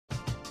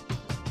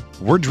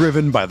We're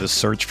driven by the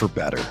search for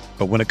better.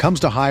 But when it comes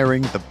to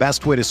hiring, the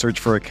best way to search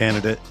for a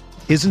candidate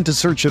isn't to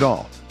search at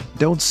all.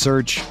 Don't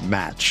search,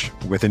 match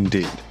with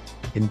Indeed.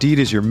 Indeed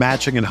is your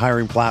matching and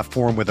hiring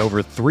platform with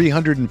over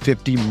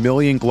 350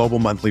 million global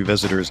monthly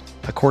visitors,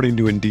 according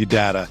to Indeed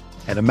data,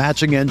 and a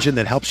matching engine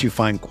that helps you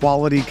find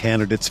quality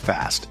candidates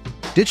fast.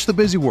 Ditch the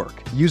busy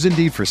work. Use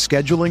Indeed for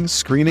scheduling,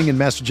 screening, and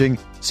messaging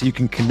so you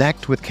can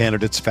connect with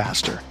candidates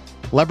faster.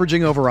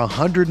 Leveraging over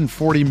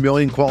 140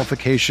 million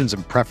qualifications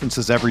and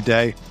preferences every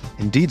day,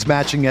 Indeed's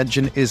matching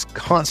engine is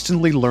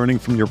constantly learning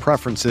from your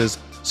preferences,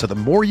 so the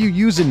more you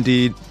use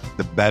Indeed,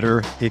 the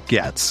better it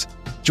gets.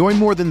 Join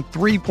more than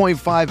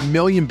 3.5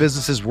 million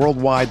businesses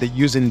worldwide that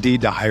use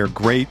Indeed to hire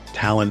great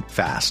talent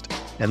fast.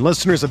 And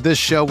listeners of this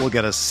show will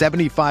get a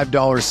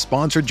 $75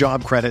 sponsored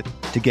job credit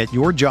to get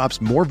your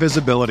jobs more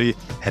visibility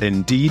at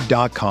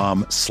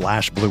Indeed.com/Blue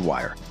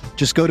Wire.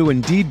 Just go to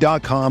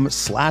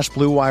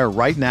Indeed.com/Blue Wire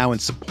right now and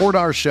support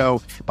our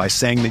show by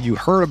saying that you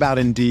heard about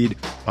Indeed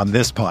on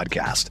this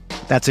podcast.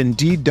 That's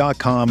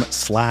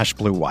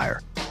Indeed.com/Blue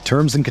Wire.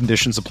 Terms and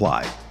conditions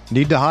apply.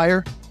 Need to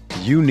hire?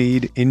 You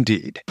need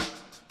Indeed.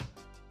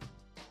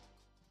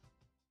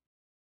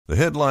 The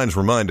headlines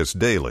remind us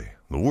daily,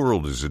 the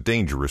world is a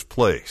dangerous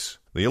place.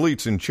 The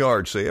elites in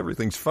charge say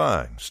everything's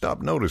fine,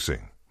 stop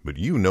noticing. But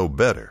you know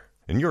better.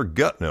 And your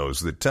gut knows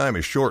that time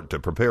is short to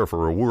prepare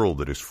for a world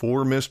that is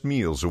 4 missed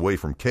meals away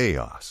from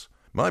chaos.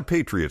 My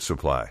Patriot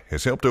Supply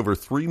has helped over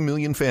 3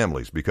 million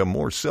families become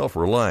more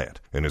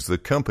self-reliant and is the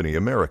company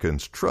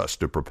Americans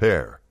trust to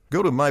prepare.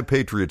 Go to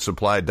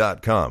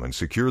MyPatriotSupply.com and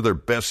secure their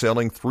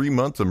best-selling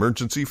 3-month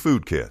emergency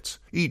food kits.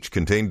 Each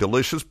contain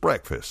delicious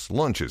breakfasts,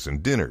 lunches,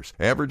 and dinners,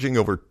 averaging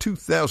over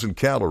 2,000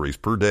 calories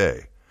per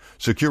day.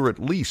 Secure at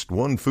least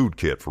one food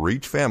kit for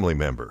each family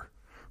member.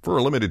 For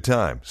a limited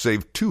time,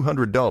 save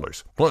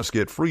 $200, plus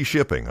get free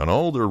shipping on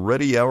all their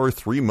Ready Hour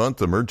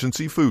 3-month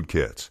emergency food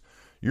kits.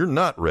 You're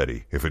not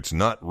ready if it's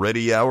not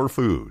Ready Hour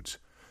Foods.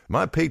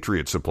 My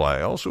Patriot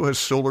Supply also has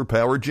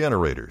solar-powered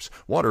generators,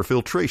 water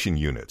filtration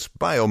units,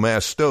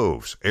 biomass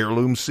stoves,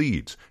 heirloom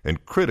seeds,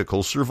 and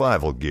critical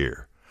survival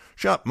gear.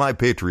 Shop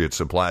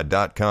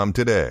MyPatriotSupply.com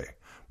today.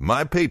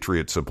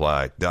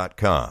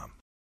 MyPatriotSupply.com.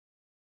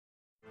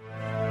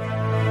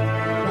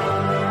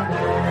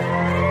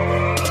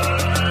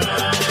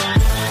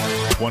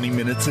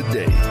 Minutes a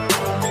day,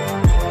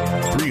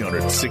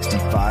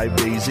 365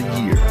 days a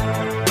year.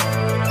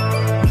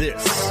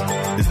 This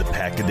is the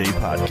Pack-A-Day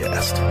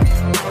Podcast.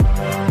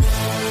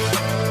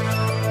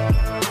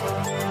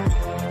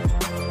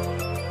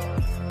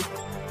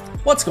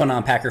 What's going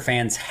on, Packer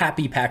fans?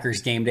 Happy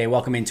Packers Game Day.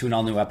 Welcome into an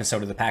all-new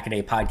episode of the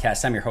Pack-A-Day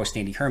Podcast. I'm your host,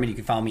 Andy Herman. You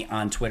can follow me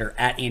on Twitter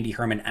at Andy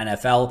Herman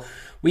NFL.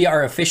 We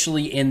are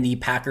officially in the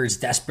Packers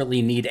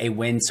desperately need a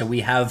win, so we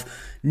have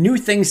new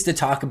things to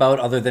talk about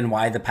other than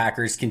why the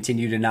Packers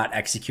continue to not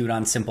execute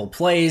on simple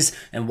plays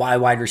and why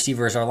wide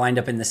receivers are lined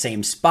up in the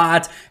same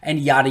spot and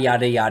yada,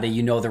 yada, yada.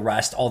 You know the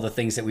rest, all the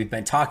things that we've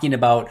been talking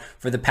about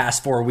for the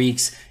past 4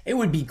 weeks. It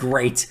would be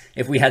great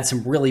if we had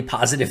some really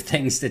positive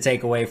things to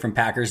take away from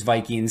Packers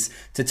Vikings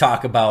to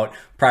talk about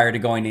prior to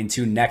going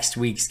into next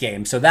week's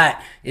game. So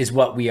that is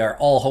what we are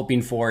all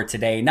hoping for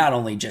today, not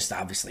only just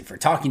obviously for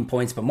talking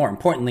points, but more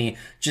importantly,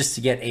 just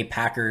to get a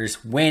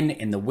Packers win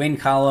in the win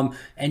column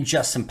and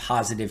just some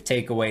positive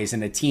takeaways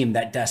in a team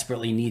that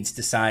desperately needs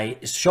to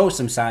show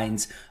some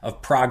signs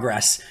of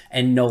progress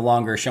and no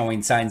longer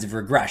showing signs of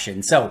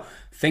regression. So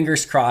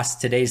fingers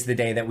crossed, today's the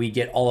day that we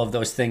get all of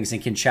those things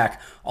and can check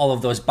all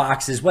of those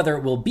boxes. Whether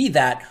it will be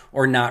that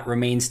or not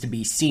remains to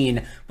be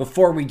seen.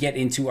 Before we get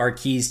into our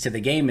keys to the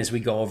game as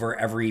we go over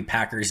every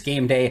Packers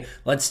game day,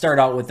 let's start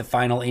out with the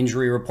final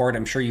injury report.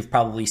 I'm sure you've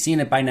probably seen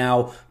it by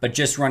now, but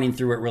just running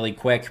through it really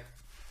quick.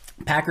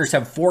 Packers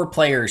have 4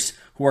 players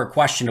who are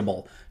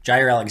questionable: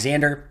 Jair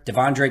Alexander,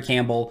 Devondre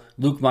Campbell,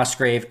 Luke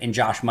Musgrave, and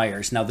Josh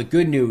Myers. Now, the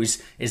good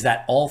news is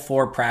that all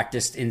 4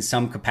 practiced in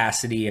some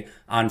capacity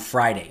on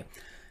Friday.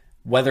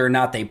 Whether or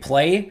not they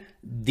play,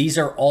 these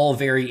are all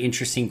very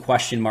interesting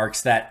question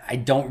marks that I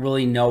don't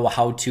really know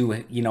how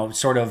to,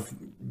 sort of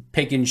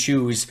pick and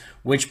choose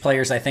which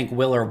players I think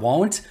will or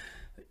won't.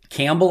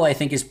 Campbell, I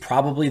think, is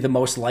probably the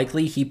most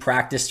likely. He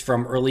practiced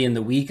from early in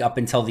the week up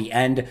until the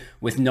end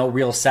with no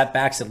real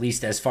setbacks, at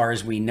least as far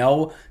as we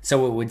know.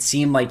 So it would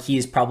seem like he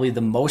is probably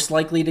the most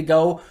likely to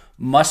go.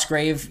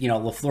 Musgrave,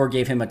 LaFleur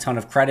gave him a ton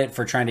of credit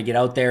for trying to get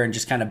out there and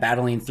just kind of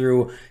battling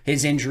through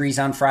his injuries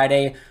on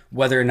Friday.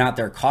 Whether or not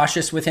they're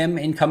cautious with him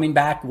in coming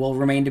back will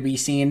remain to be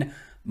seen.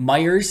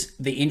 Myers,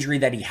 the injury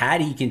that he had,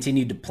 he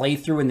continued to play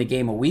through in the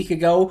game a week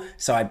ago,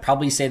 so I'd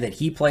probably say that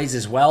he plays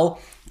as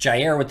well.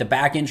 Jair with the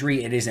back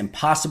injury, it is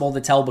impossible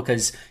to tell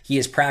because he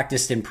has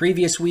practiced in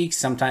previous weeks.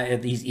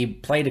 Sometimes he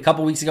played a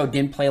couple weeks ago,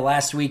 didn't play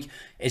last week.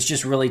 It's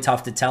just really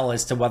tough to tell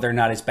as to whether or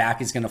not his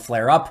back is going to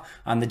flare up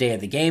on the day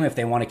of the game, if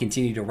they want to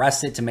continue to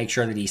rest it to make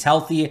sure that he's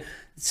healthy.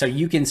 So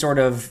you can sort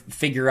of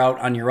figure out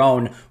on your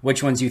own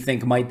which ones you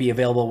think might be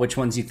available, which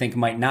ones you think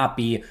might not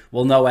be.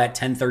 We'll know at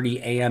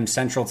 10:30 a.m.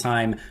 Central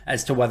Time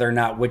as to whether or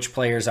not which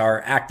players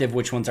are active,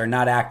 which ones are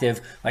not active.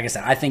 Like I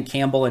said, I think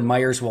Campbell and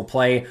Myers will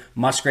play.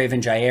 Musgrave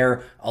and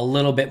Jair a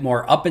little bit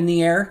more up in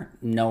the air.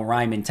 No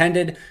rhyme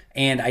intended.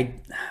 And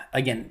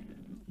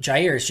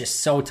Jair is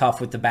just so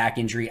tough with the back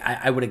injury.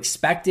 I would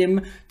expect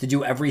him to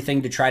do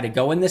everything to try to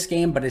go in this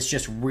game, but it's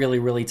just really,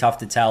 really tough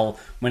to tell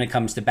when it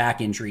comes to back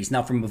injuries.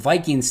 Now, from a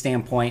Vikings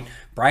standpoint,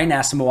 Brian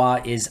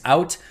Asamoah is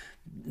out.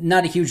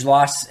 Not a huge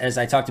loss, as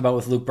I talked about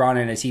with Luke Braun,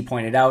 and as he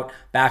pointed out,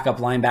 backup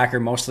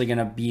linebacker mostly going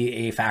to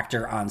be a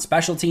factor on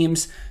special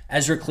teams.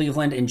 Ezra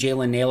Cleveland and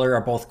Jalen Naylor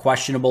are both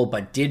questionable,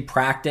 but did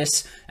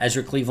practice.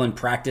 Ezra Cleveland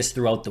practiced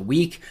throughout the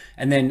week.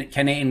 And then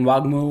Kene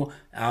Nwagmu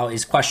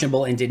is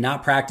questionable and did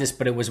not practice,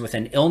 but it was with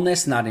an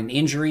illness, not an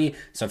injury.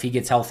 So if he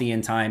gets healthy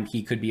in time,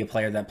 he could be a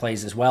player that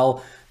plays as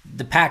well.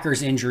 The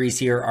Packers' injuries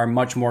here are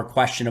much more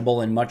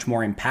questionable and much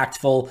more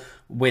impactful,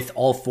 with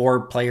all four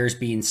players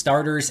being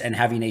starters and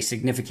having a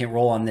significant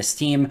role on this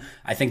team.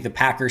 I think the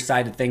Packers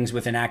side of things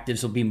with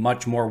inactives will be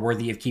much more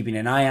worthy of keeping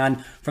an eye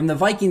on. From the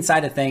Viking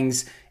side of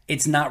things,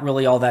 it's not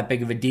really all that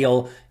big of a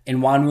deal.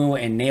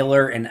 Nwagmu and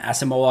Naylor and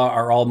Asamoah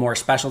are all more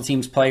special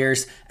teams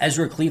players.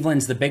 Ezra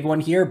Cleveland's the big one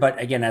here, but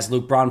again, as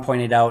Luke Braun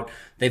pointed out,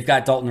 they've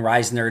got Dalton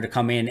Reisner to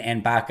come in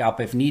and back up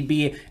if need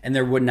be, and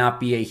there would not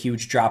be a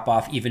huge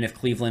drop-off even if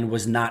Cleveland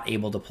was not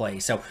able to play.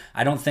 So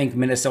I don't think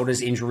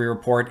Minnesota's injury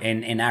report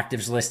and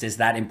inactives list is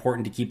that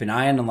important to keep an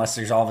eye on unless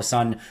there's all of a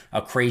sudden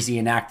a crazy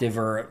inactive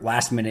or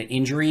last-minute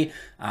injury,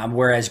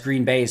 whereas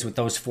Green Bay's with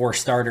those four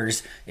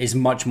starters is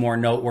much more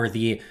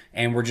noteworthy,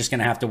 and we're just going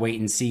to have to wait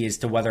and see as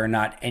to whether or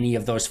not any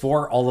of those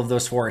four, all of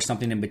those four or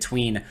something in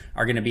between,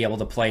 are going to be able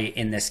to play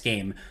in this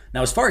game.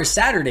 Now, as far as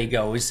Saturday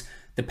goes,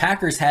 the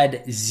Packers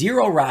had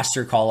 0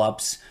 roster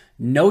call-ups,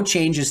 no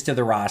changes to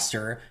the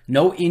roster,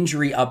 no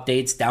injury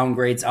updates,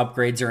 downgrades,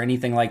 upgrades, or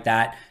anything like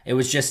that. It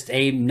was just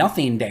a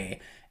nothing day.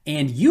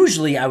 And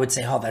usually I would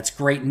say, oh, that's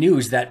great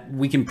news that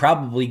we can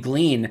probably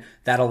glean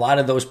that a lot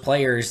of those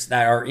players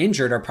that are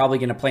injured are probably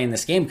going to play in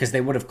this game because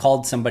they would have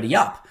called somebody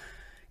up.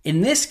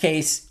 In this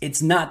case,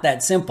 it's not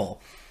that simple.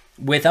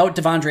 Without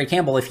Devondre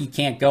Campbell, if he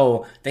can't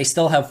go, they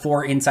still have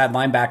 4 inside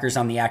linebackers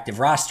on the active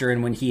roster,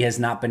 and when he has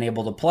not been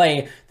able to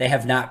play, they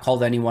have not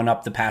called anyone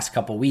up the past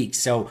couple weeks.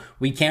 So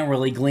we can't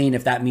really glean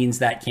if that means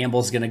that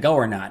Campbell's going to go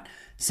or not.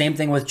 Same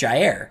thing with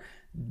Jair.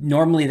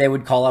 Normally they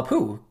would call up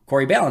who?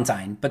 Corey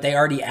Ballantyne, but they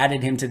already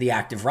added him to the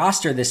active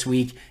roster this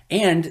week,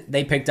 and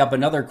they picked up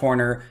another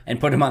corner and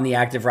put him on the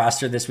active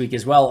roster this week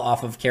as well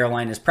off of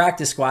Carolina's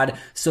practice squad.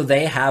 So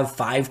they have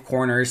 5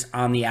 corners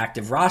on the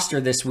active roster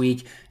this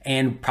week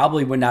and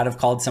probably would not have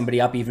called somebody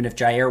up even if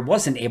Jair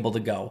wasn't able to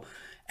go.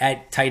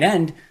 At tight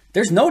end,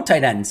 there's no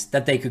tight ends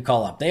that they could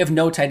call up. They have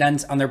no tight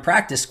ends on their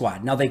practice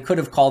squad. Now, they could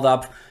have called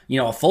up,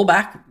 a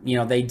fullback.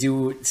 They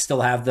do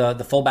still have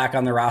the fullback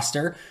on the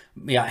roster,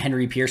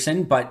 Henry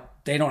Pearson, but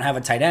they don't have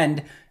a tight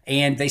end.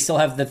 And they still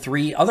have the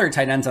 3 other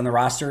tight ends on the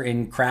roster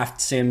in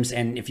Kraft, Sims,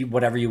 and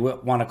whatever you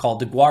want to call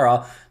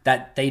DeGuara,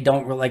 that they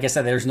don't, like I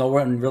said, there's no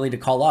one really to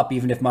call up,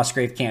 even if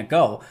Musgrave can't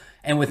go.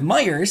 And with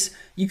Myers,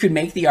 you could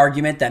make the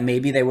argument that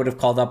maybe they would have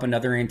called up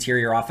another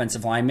interior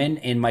offensive lineman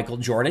in Michael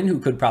Jordan, who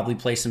could probably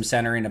play some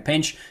center in a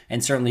pinch,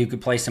 and certainly who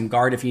could play some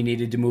guard if you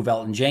needed to move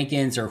Elton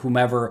Jenkins or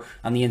whomever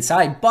on the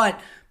inside. But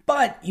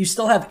you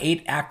still have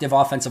 8 active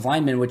offensive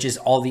linemen, which is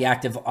all the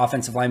active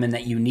offensive linemen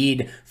that you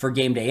need for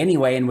game day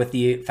anyway. And with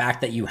the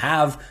fact that you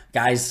have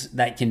guys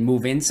that can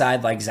move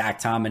inside like Zach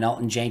Tom and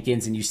Elton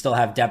Jenkins, and you still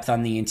have depth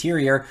on the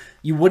interior,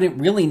 you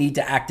wouldn't really need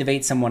to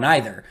activate someone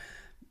either.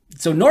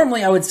 So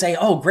normally I would say,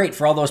 oh, great,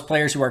 for all those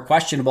players who are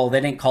questionable,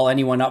 they didn't call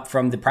anyone up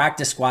from the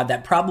practice squad.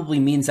 That probably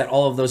means that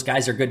all of those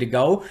guys are good to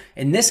go.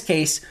 In this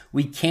case,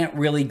 we can't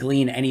really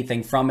glean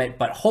anything from it,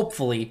 but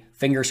hopefully,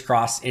 fingers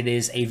crossed, it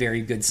is a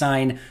very good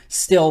sign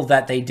still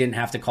that they didn't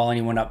have to call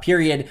anyone up,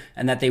 period,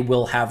 and that they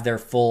will have their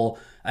full,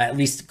 at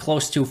least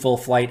close to full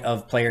flight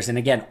of players. And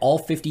again, all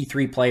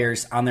 53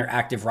 players on their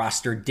active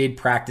roster did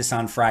practice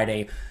on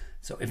Friday.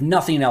 So if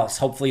nothing else,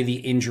 hopefully the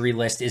injury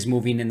list is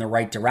moving in the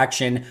right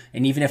direction.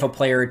 And even if a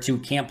player or two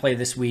can't play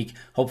this week,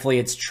 hopefully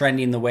it's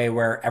trending the way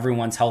where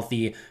everyone's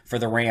healthy for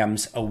the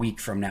Rams a week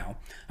from now.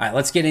 All right,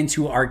 let's get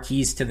into our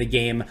keys to the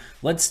game.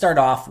 Let's start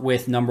off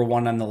with number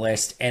 1 on the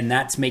list, and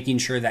that's making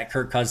sure that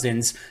Kirk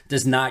Cousins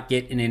does not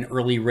get in an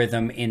early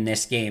rhythm in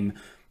this game.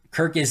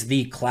 Kirk is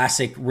the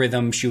classic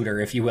rhythm shooter,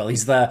 if you will.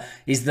 He's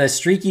the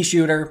streaky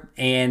shooter,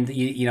 and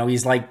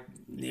he's like,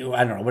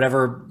 I don't know,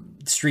 whatever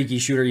streaky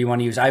shooter you want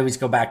to use. I always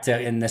go back to,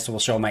 and this will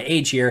show my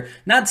age here,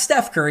 not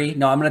Steph Curry.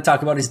 No, I'm going to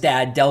talk about his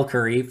dad, Del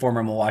Curry,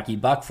 former Milwaukee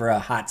Buck, for a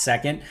hot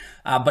second.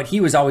 But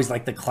he was always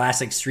like the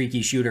classic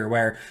streaky shooter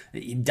where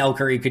Del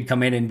Curry could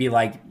come in and be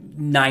like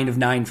 9 of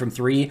 9 from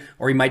 3,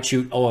 or he might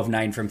shoot 0 of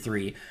 9 from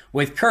 3.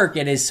 With Kirk,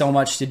 it is so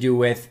much to do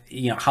with,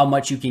 how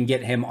much you can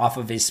get him off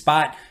of his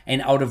spot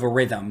and out of a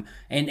rhythm.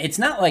 And it's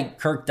not like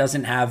Kirk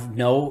doesn't have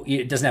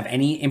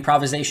any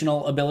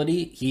improvisational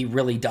ability. He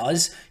really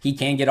does. He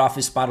can get off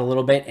his spot a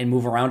little bit and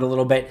move around a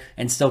little bit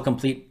and still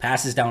complete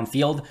passes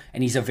downfield.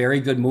 And he's a very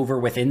good mover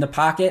within the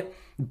pocket.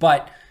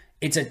 But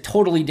it's a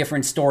totally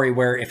different story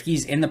where if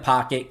he's in the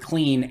pocket,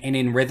 clean, and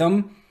in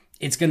rhythm,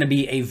 it's going to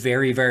be a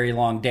very, very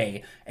long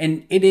day.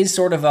 And it is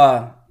sort of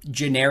a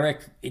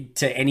generic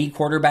to any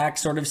quarterback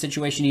sort of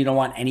situation. You don't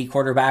want any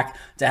quarterback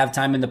to have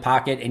time in the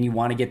pocket, and you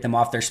want to get them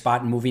off their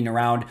spot and moving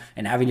around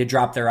and having to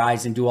drop their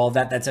eyes and do all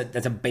that. That's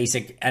a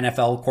basic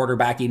NFL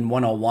quarterbacking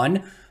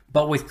 101.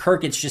 But with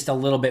Kirk, it's just a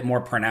little bit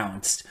more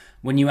pronounced.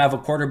 When you have a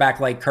quarterback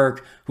like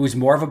Kirk, who's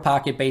more of a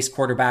pocket-based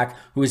quarterback,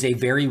 who is a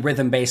very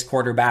rhythm-based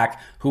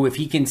quarterback, who if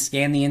he can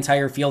scan the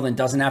entire field and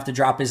doesn't have to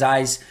drop his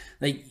eyes,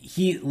 like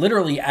he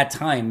literally at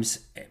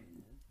times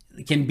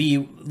can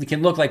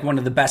look like one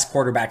of the best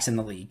quarterbacks in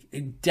the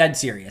league. Dead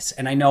serious.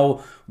 And I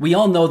know we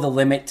all know the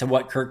limit to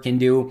what Kirk can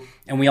do,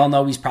 and we all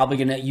know he's probably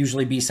going to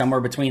usually be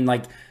somewhere between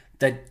like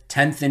the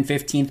 10th and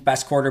 15th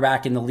best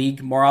quarterback in the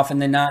league more often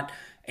than not.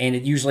 And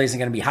it usually isn't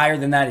going to be higher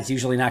than that. It's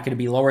usually not going to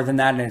be lower than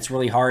that. And it's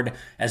really hard,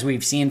 as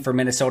we've seen, for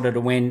Minnesota to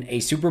win a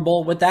Super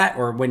Bowl with that,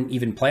 or win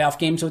even playoff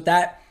games with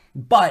that.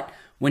 But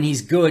when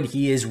he's good,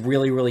 he is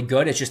really, really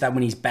good. It's just that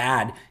when he's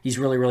bad, he's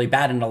really, really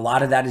bad. And a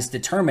lot of that is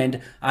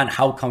determined on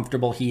how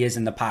comfortable he is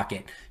in the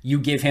pocket. You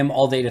give him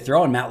all day to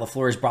throw, and Matt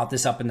LaFleur has brought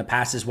this up in the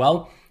past as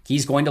well.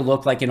 He's going to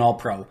look like an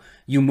all-pro.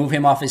 You move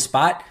him off his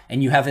spot,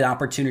 and you have an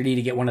opportunity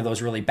to get one of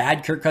those really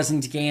bad Kirk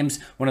Cousins games,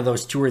 one of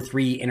those 2 or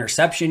 3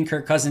 interception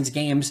Kirk Cousins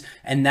games,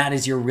 and that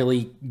is your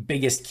really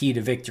biggest key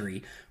to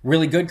victory.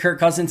 Really good Kirk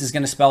Cousins is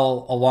going to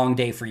spell a long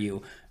day for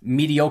you.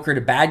 Mediocre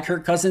to bad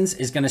Kirk Cousins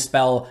is going to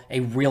spell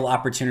a real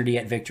opportunity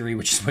at victory,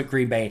 which is what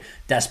Green Bay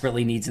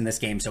desperately needs in this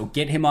game. So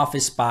get him off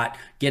his spot,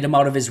 get him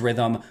out of his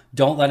rhythm.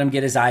 Don't let him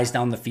get his eyes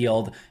down the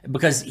field,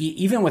 because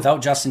even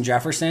without Justin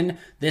Jefferson,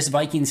 this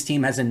Vikings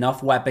team has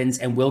enough weapons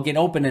and will get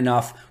open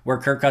enough where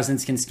Kirk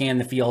Cousins can scan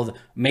the field,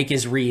 make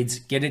his reads,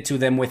 get it to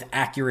them with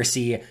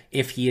accuracy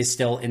if he is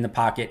still in the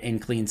pocket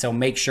and clean. So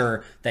make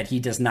sure that he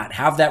does not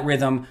have that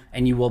rhythm,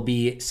 and you will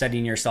be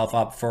setting yourself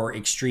up for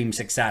extreme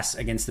success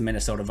against the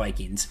Minnesota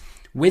Vikings.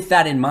 With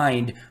that in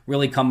mind,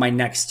 really come my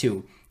next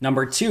two.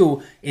 Number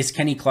 2 is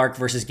Kenny Clark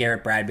versus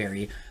Garrett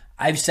Bradbury.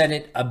 I've said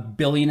it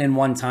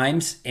 1,000,000,001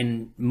 times.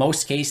 In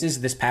most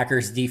cases, this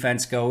Packers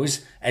defense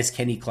goes as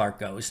Kenny Clark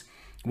goes.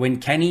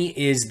 When Kenny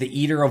is the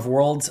eater of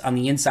worlds on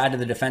the inside of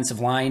the defensive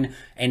line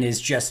and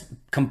is just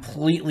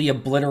completely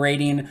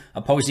obliterating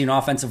opposing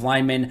offensive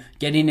linemen,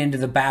 getting into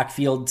the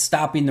backfield,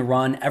 stopping the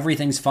run,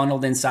 everything's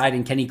funneled inside,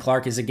 and Kenny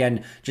Clark is,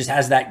 again, just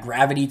has that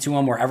gravity to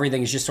him where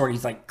everything is just sort of,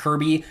 he's like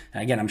Kirby.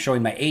 And again, I'm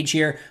showing my age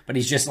here, but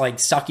he's just like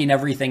sucking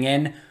everything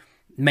in.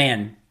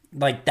 Man,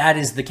 like that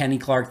is the Kenny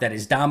Clark that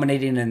is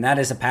dominating, and that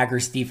is a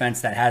Packers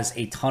defense that has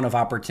a ton of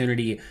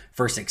opportunity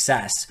for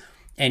success.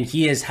 And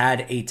he has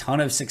had a ton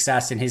of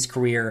success in his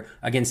career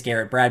against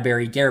Garrett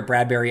Bradbury. Garrett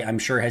Bradbury, I'm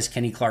sure, has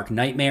Kenny Clark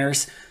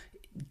nightmares.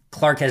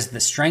 Clark has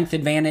the strength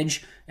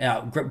advantage.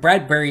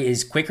 Bradbury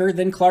is quicker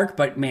than Clark,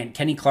 but man,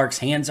 Kenny Clark's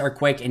hands are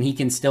quick, and he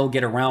can still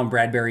get around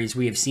Bradbury, as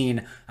we have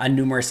seen on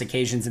numerous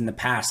occasions in the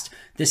past.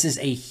 This is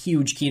a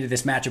huge key to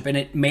this matchup, and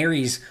it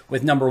marries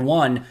with number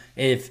 1.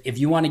 If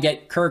you want to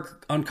get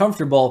Kirk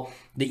uncomfortable,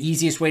 the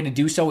easiest way to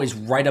do so is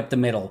right up the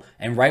middle,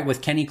 and right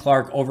with Kenny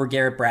Clark over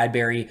Garrett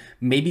Bradbury,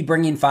 maybe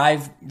bringing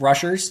 5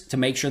 rushers to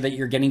make sure that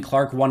you're getting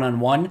Clark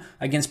one-on-one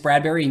against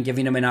Bradbury and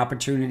giving him an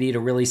opportunity to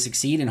really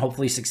succeed and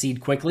hopefully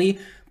succeed quickly.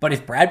 But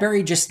if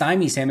Bradbury just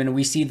stymies him, and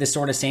we see the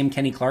sort of same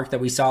Kenny Clark that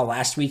we saw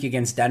last week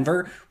against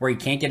Denver, where he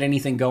can't get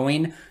anything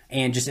going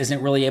and just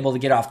isn't really able to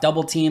get off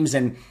double teams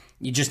and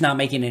you're just not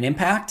making an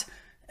impact,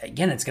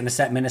 again, it's going to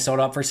set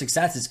Minnesota up for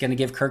success. It's going to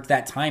give Kirk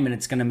that time, and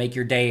it's going to make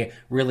your day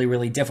really,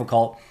 really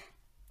difficult.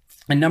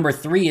 And number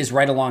 3 is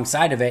right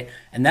alongside of it,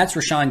 and that's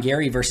Rashawn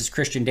Gary versus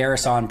Christian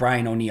Darrisaw and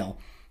Brian O'Neill.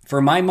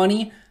 For my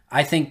money,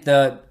 I think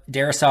the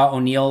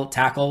Darrisaw-O'Neill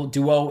tackle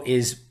duo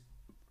is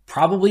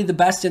probably the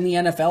best in the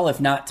NFL,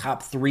 if not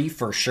top 3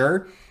 for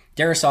sure.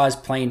 Darrisaw is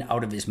playing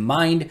out of his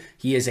mind.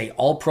 He is a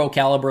all-pro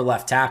caliber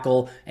left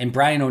tackle, and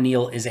Brian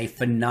O'Neill is a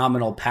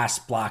phenomenal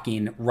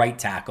pass-blocking right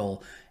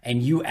tackle.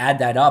 And you add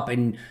that up,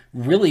 and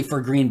really for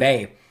Green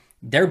Bay,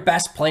 their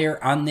best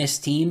player on this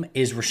team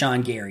is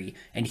Rashawn Gary,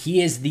 and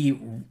he is the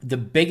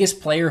biggest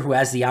player who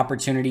has the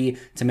opportunity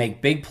to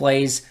make big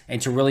plays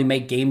and to really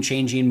make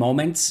game-changing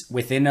moments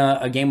within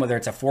a game, whether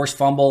it's a forced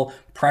fumble,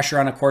 pressure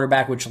on a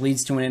quarterback, which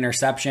leads to an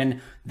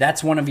interception.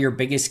 That's one of your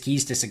biggest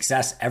keys to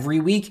success every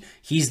week.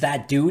 He's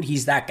that dude.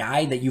 He's that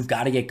guy that you've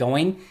got to get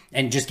going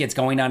and just gets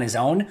going on his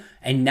own.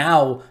 And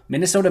now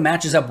Minnesota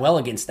matches up well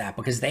against that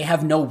because they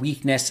have no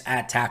weakness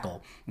at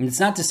tackle. And it's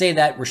not to say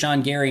that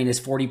Rashawn Gary and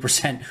his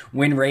 40%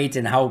 win rate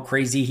and how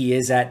crazy he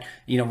is at,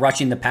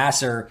 rushing the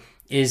passer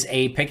is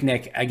a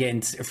picnic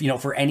against,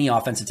 for any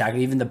offensive tackle,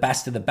 even the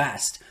best of the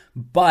best.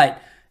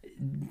 But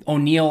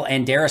O'Neal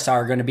and Darrisaw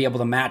are going to be able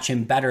to match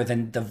him better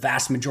than the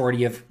vast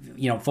majority of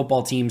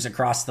football teams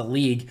across the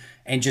league,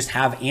 and just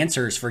have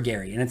answers for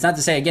Gary. And it's not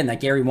to say, again, that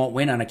Gary won't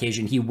win on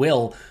occasion. He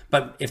will.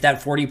 But if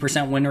that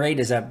 40% win rate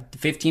is a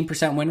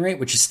 15% win rate,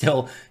 which is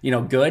still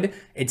good,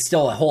 it's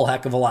still a whole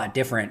heck of a lot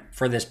different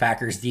for this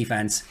Packers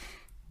defense.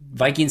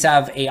 Vikings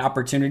have a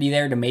opportunity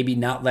there to maybe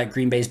not let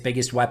Green Bay's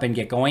biggest weapon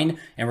get going,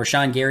 and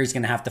Rashawn Gary's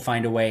going to have to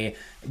find a way.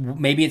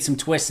 Maybe it's some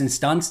twists and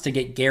stunts to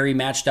get Gary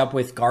matched up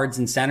with guards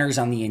and centers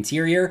on the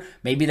interior.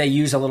 Maybe they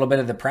use a little bit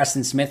of the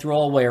Preston Smith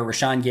role where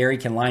Rashawn Gary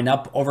can line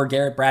up over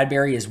Garrett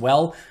Bradbury as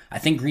well. I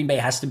think Green Bay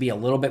has to be a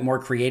little bit more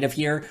creative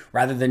here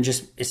rather than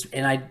just,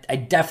 and I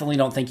definitely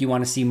don't think you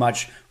want to see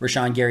much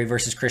Rashawn Gary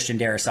versus Christian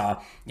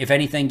Darrisaw. If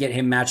anything, get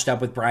him matched up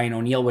with Brian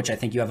O'Neal, which I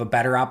think you have a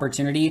better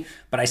opportunity,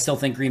 but I still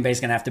think Green Bay's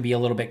going to have to be a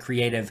little bit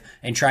creative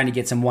and trying to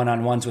get some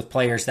one-on-ones with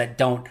players that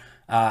don't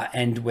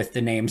end with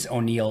the names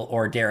O'Neal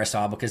or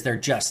Darrisaw, because they're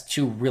just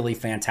two really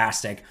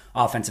fantastic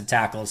offensive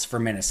tackles for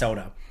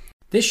Minnesota.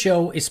 This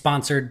show is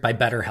sponsored by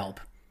BetterHelp.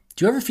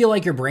 Do you ever feel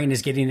like your brain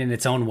is getting in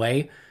its own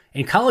way?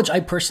 In college,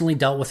 I personally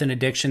dealt with an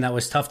addiction that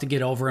was tough to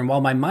get over, and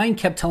while my mind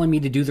kept telling me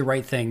to do the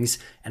right things,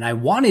 and I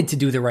wanted to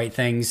do the right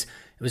things,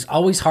 it was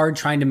always hard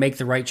trying to make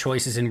the right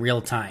choices in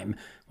real time.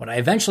 What I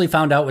eventually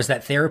found out was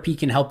that therapy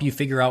can help you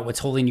figure out what's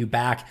holding you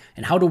back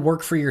and how to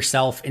work for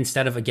yourself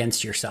instead of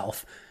against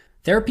yourself.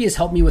 Therapy has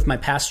helped me with my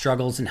past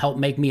struggles and helped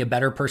make me a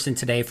better person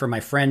today for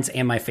my friends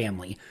and my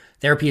family.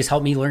 Therapy has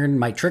helped me learn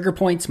my trigger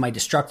points, my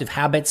destructive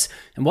habits,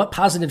 and what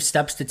positive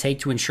steps to take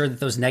to ensure that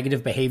those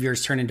negative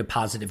behaviors turn into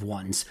positive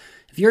ones.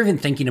 If you're even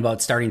thinking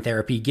about starting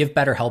therapy, give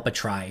BetterHelp a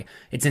try.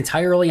 It's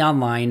entirely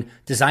online,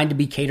 designed to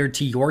be catered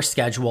to your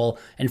schedule,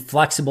 and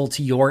flexible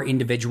to your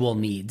individual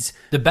needs.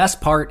 The best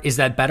part is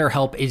that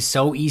BetterHelp is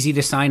so easy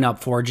to sign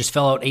up for. Just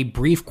fill out a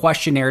brief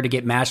questionnaire to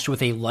get matched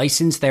with a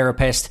licensed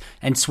therapist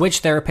and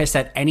switch therapists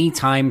at any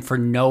time for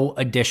no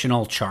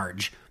additional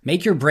charge.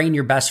 Make your brain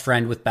your best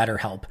friend with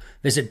BetterHelp.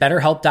 Visit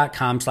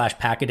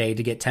betterhelp.com/packaday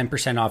to get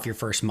 10% off your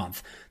first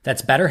month.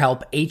 That's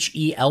BetterHelp,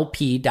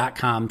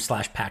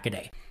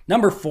 HELP.com/packaday.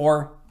 Number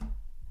 4,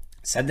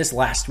 said this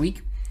last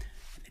week.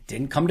 It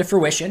didn't come to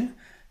fruition,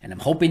 and I'm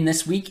hoping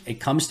this week it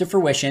comes to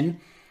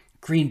fruition.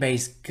 Green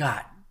Bay's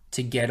got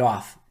to get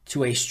off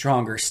to a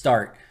stronger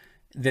start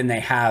than they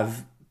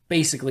have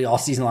basically all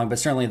season long, but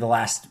certainly the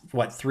last,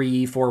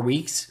 3-4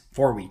 weeks?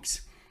 4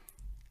 weeks.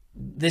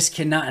 This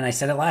cannot, and I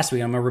said it last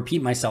week, I'm going to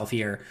repeat myself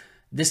here.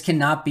 This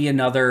cannot be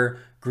another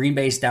Green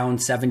Bay's down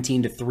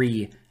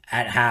 17-3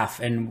 at half,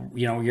 and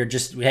you're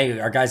just, hey,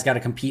 our guys got to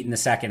compete in the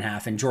second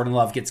half, and Jordan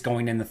Love gets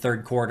going in the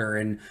third quarter,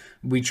 and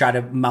we try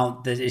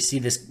to see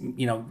this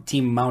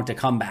team mount a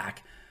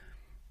comeback.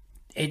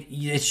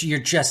 You're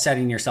just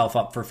setting yourself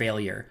up for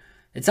failure.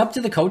 It's up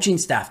to the coaching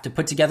staff to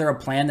put together a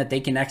plan that they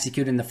can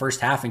execute in the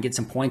first half and get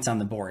some points on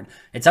the board.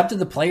 It's up to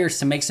the players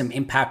to make some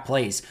impact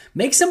plays.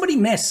 Make somebody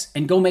miss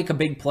and go make a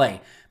big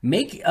play.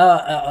 Make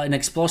an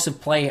explosive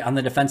play on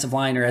the defensive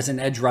line or as an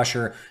edge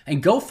rusher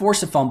and go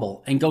force a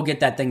fumble and go get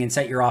that thing and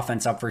set your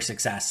offense up for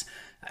success.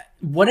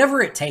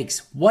 Whatever it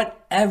takes.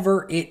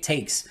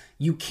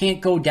 You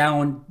can't go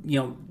down,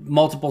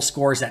 multiple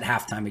scores at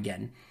halftime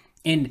again.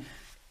 And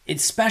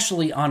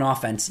especially on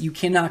offense, you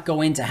cannot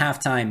go into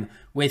halftime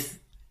with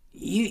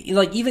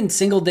even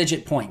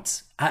single-digit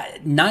points.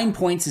 9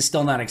 points is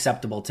still not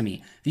acceptable to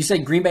me. If you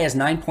said Green Bay has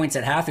 9 points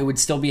at half, it would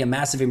still be a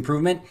massive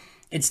improvement.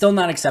 It's still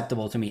not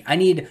acceptable to me. I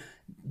need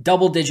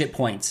double-digit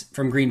points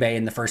from Green Bay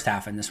in the first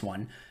half in this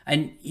one.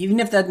 And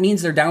even if that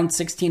means they're down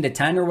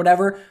 16-10 or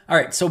whatever, all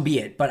right, so be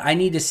it. But I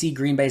need to see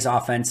Green Bay's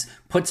offense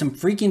put some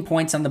freaking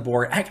points on the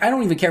board. Heck, I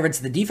don't even care if it's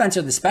the defense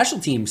or the special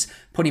teams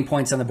putting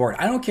points on the board.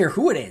 I don't care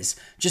who it is.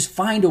 Just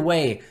find a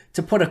way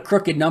to put a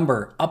crooked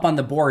number up on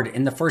the board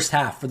in the first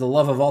half for the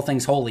love of all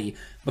things holy.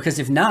 Because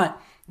if not,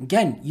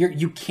 again,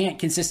 you can't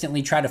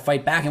consistently try to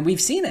fight back. And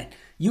we've seen it.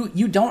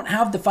 You don't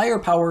have the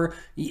firepower.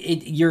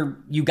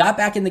 You got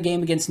back in the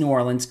game against New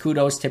Orleans.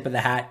 Kudos, tip of the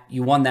hat.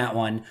 You won that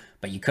one.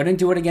 But you couldn't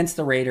do it against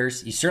the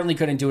Raiders. You certainly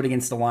couldn't do it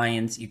against the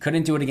Lions. You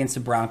couldn't do it against the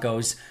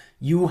Broncos.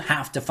 You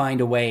have to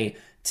find a way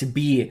to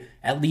be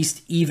at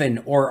least even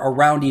or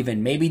around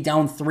even, maybe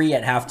down 3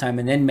 at halftime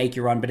and then make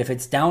your run. But if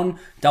it's down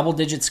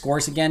double-digit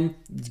scores again,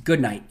 good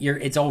night.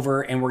 It's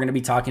over, and we're going to be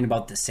talking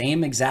about the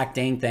same exact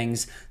dang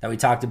things that we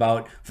talked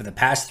about for the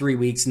past 3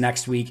 weeks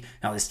next week.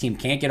 Now, this team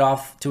can't get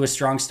off to a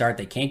strong start.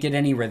 They can't get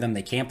any rhythm.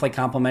 They can't play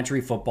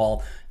complementary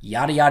football,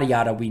 yada, yada,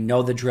 yada. We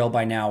know the drill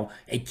by now.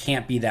 It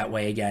can't be that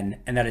way again,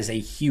 and that is a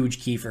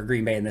huge key for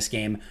Green Bay in this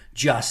game.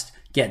 Just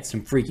get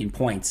some freaking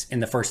points in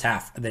the first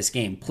half of this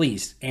game,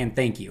 please, and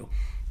thank you.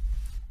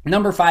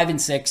 Number 5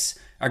 and 6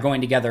 are going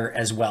together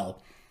as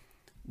well.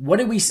 What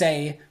did we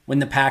say when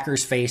the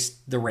Packers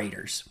faced the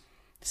Raiders?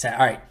 Say, all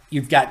right,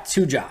 you've got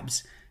 2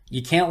 jobs.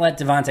 You can't let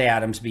Davante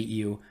Adams beat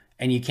you,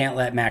 and you can't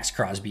let Max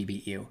Crosby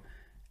beat you.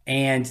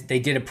 And they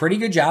did a pretty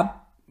good job,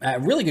 a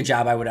really good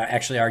job, I would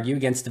actually argue,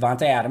 against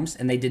Davante Adams,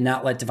 and they did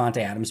not let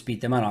Davante Adams beat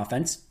them on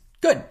offense.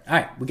 Good. All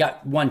right, we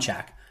got one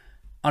check.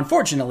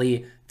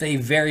 Unfortunately, they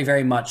very,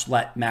 very much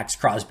let Max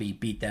Crosby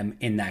beat them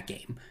in that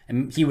game.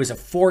 And he was a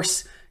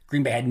force.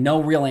 Green Bay had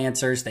no real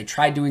answers. They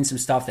tried doing some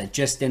stuff that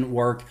just didn't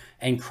work.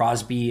 And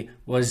Crosby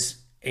was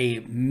a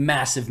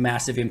massive,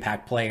 massive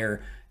impact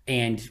player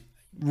and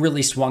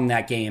really swung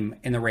that game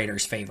in the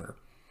Raiders' favor.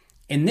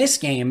 In this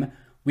game,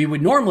 we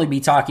would normally be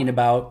talking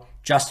about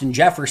Justin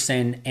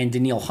Jefferson and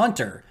Danielle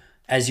Hunter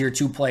as your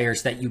two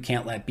players that you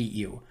can't let beat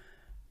you.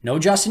 No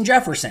Justin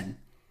Jefferson.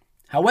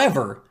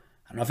 However,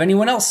 I don't know if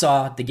anyone else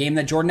saw the game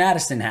that Jordan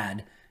Addison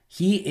had.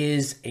 He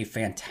is a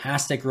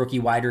fantastic rookie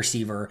wide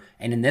receiver.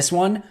 And in this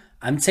one,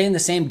 I'm saying the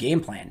same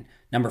game plan.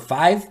 Number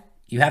 5,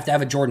 you have to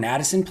have a Jordan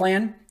Addison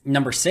plan.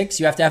 Number 6,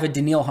 you have to have a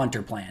Danielle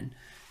Hunter plan.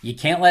 You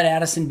can't let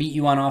Addison beat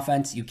you on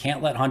offense. You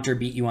can't let Hunter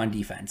beat you on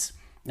defense.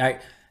 All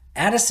right.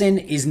 Addison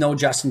is no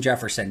Justin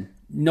Jefferson.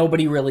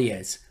 Nobody really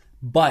is.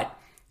 But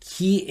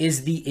he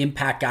is the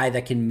impact guy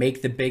that can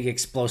make the big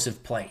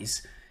explosive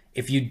plays.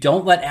 If you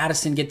don't let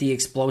Addison get the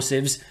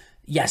explosives,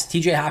 yes,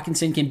 TJ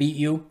Hawkinson can beat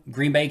you.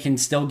 Green Bay can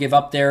still give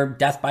up their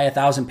death by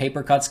 1,000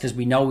 paper cuts because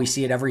we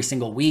see it every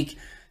single week.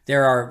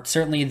 There are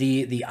certainly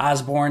the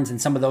Osborns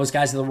and some of those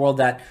guys of the world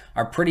that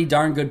are pretty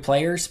darn good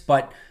players,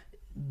 but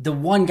the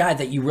one guy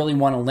that you really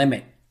want to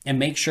limit and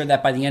make sure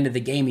that by the end of the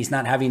game he's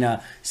not having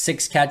a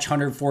 6-catch,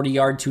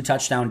 140-yard,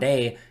 2-touchdown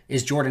day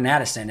is Jordan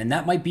Addison. And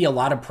that might be a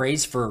lot of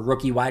praise for a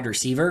rookie wide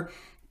receiver.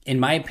 In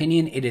my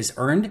opinion, it is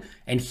earned,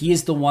 and he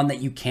is the one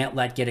that you can't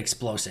let get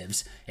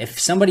explosives. If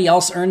somebody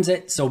else earns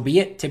it, so be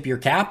it, tip your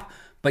cap,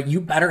 but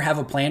you better have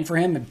a plan for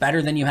him,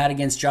 better than you had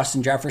against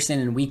Justin Jefferson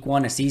in week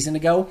 1 a season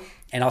ago.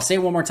 And I'll say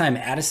it one more time,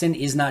 Addison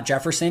is not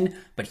Jefferson,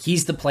 but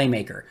he's the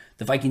playmaker.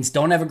 The Vikings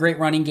don't have a great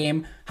running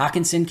game.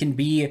 Hawkinson can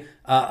be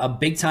a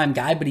big-time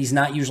guy, but he's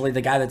not usually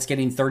the guy that's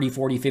getting 30,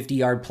 40,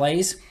 50-yard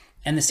plays.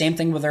 And the same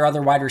thing with their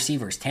other wide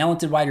receivers.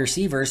 Talented wide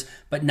receivers,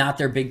 but not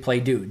their big play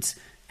dudes.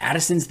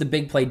 Addison's the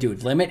big play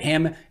dude. Limit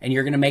him, and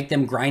you're going to make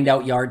them grind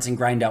out yards and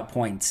grind out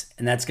points.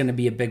 And that's going to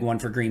be a big one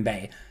for Green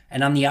Bay.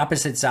 And on the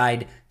opposite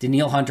side,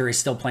 Danielle Hunter is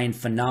still playing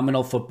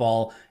phenomenal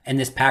football, and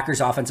this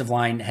Packers offensive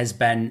line has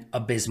been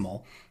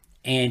abysmal.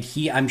 And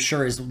he, I'm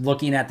sure, is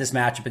looking at this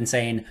matchup and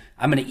saying,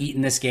 I'm going to eat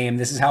in this game.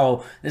 This is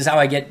how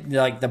I get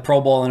like the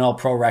Pro Bowl and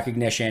All-Pro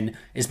recognition,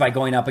 is by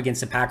going up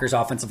against the Packers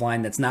offensive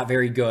line that's not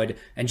very good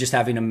and just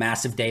having a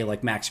massive day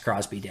like Max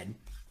Crosby did.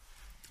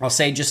 I'll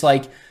say just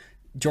like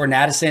Jordan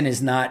Addison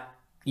is not,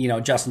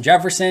 Justin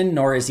Jefferson,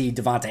 nor is he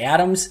Devontae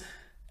Adams.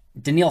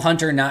 Danielle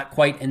Hunter, not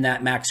quite in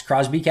that Max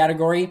Crosby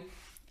category.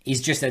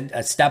 He's just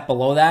a step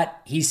below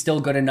that. He's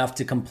still good enough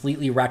to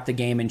completely wreck the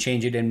game and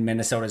change it in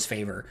Minnesota's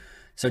favor.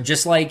 So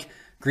just like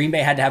Green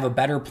Bay had to have a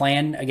better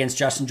plan against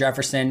Justin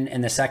Jefferson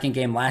in the second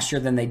game last year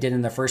than they did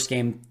in the first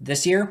game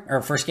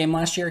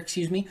last year,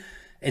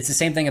 it's the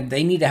same thing. If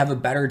they need to have a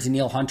better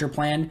Danielle Hunter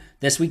plan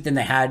this week than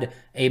they had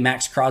a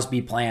Max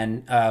Crosby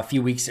plan a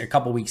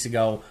couple weeks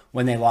ago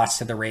when they lost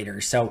to the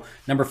Raiders. So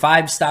number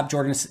 5, stop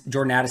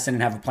Jordan Addison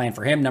and have a plan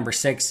for him. Number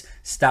 6,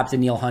 stop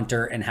Danielle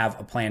Hunter and have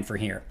a plan for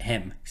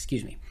him.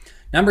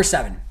 Number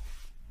 7,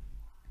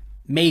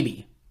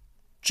 maybe,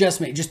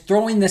 just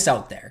throwing this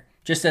out there,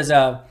 just as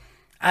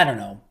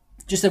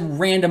just a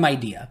random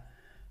idea.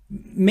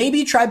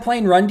 Maybe try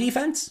playing run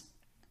defense.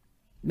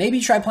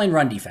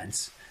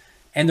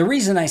 And the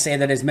reason I say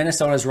that is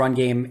Minnesota's run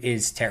game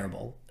is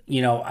terrible.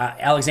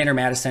 Alexander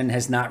Mattison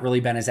has not really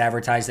been as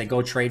advertised. They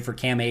go trade for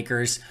Cam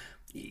Akers.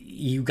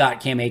 You got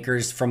Cam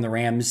Akers from the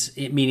Rams,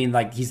 meaning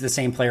like he's the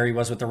same player he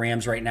was with the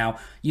Rams right now.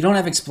 You don't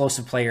have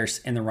explosive players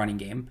in the running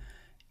game.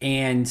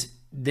 And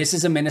this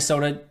is a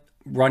Minnesota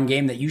run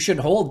game that you should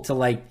hold to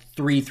like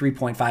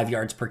 3.5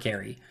 yards per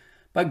carry.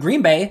 But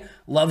Green Bay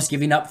loves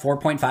giving up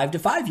 4.5 to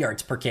 5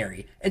 yards per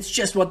carry. It's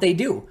just what they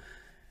do.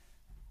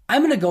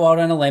 I'm going to go out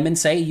on a limb and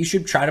say you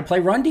should try to play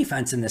run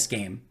defense in this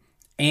game.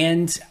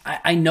 And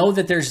I know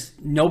that there's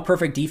no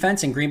perfect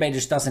defense, and Green Bay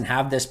just doesn't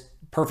have this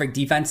perfect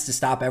defense to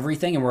stop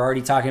everything. And we're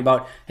already talking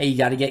about, hey, you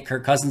got to get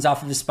Kirk Cousins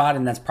off of his spot,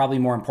 and that's probably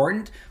more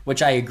important,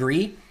 which I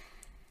agree.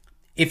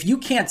 If you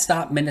can't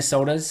stop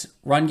Minnesota's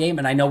run game,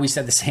 and I know we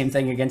said the same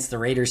thing against the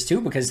Raiders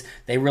too, because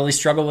they really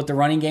struggled with the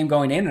running game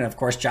going in. And of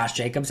course, Josh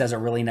Jacobs has a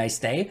really nice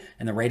day,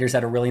 and the Raiders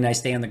had a really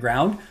nice day on the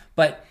ground.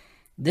 But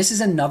this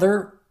is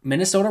another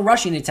Minnesota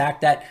rushing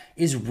attack that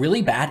is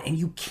really bad, and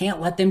you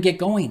can't let them get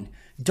going.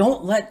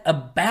 Don't let a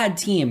bad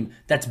team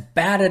that's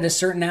bad at a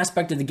certain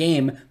aspect of the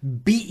game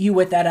beat you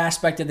with that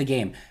aspect of the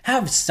game.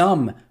 Have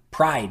some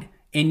pride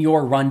in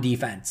your run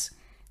defense.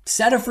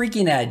 Set a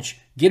freaking edge.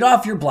 Get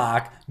off your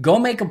block, go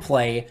make a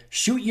play,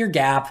 shoot your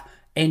gap,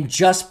 and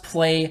just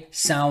play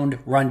sound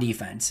run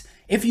defense.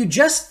 If you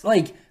just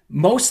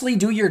mostly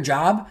do your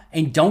job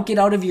and don't get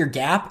out of your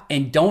gap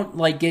and don't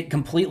get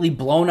completely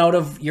blown out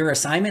of your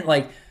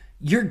assignment,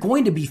 you're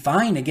going to be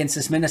fine against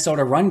this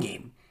Minnesota run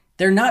game.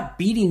 They're not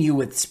beating you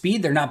with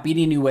speed. They're not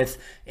beating you with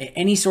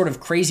any sort of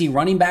crazy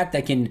running back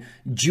that can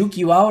juke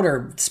you out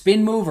or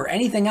spin move or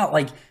anything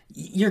else.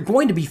 You're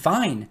going to be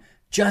fine.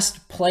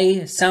 Just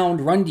play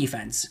sound run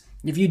defense.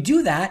 If you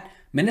do that,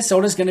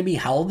 Minnesota's going to be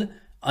held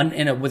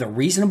with a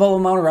reasonable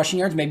amount of rushing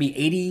yards, maybe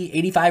 80,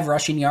 85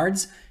 rushing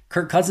yards.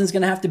 Kirk Cousins is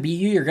going to have to beat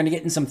you. You're going to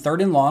get in some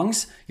 3rd and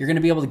longs. You're going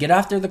to be able to get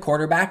after the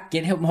quarterback,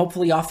 get him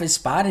hopefully off his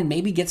spot, and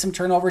maybe get some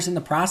turnovers in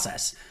the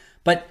process.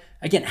 But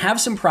again,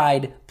 have some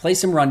pride, play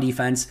some run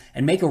defense,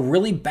 and make a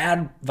really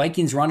bad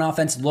Vikings run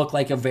offense look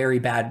like a very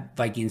bad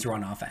Vikings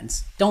run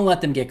offense. Don't let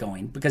them get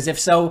going, because if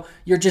so,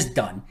 you're just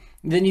done.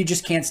 Then you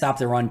just can't stop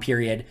the run,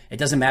 period. It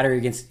doesn't matter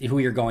against who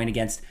you're going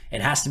against.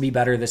 It has to be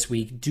better this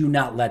week. Do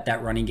not let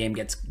that running game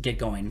get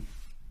going.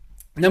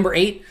 Number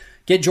 8,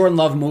 get Jordan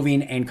Love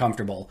moving and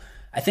comfortable.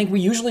 I think we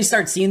usually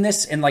start seeing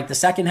this in like the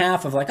second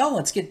half of like, oh,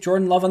 let's get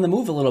Jordan Love on the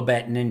move a little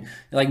bit and then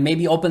like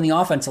maybe open the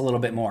offense a little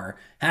bit more.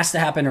 Has to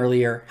happen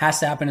earlier, has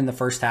to happen in the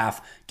first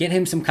half. Get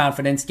him some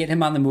confidence, get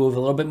him on the move, a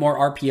little bit more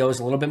RPOs,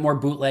 a little bit more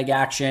bootleg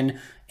action.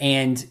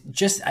 And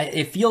just,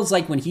 it feels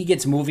like when he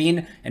gets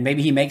moving and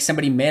maybe he makes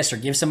somebody miss or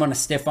gives someone a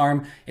stiff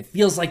arm, it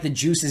feels like the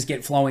juices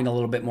get flowing a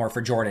little bit more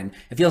for Jordan.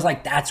 It feels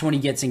like that's when he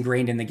gets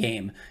ingrained in the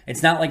game.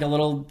 It's not like a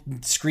little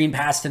screen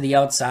pass to the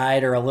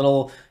outside or a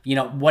little,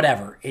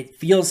 whatever. It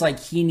feels like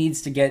he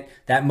needs to get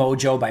that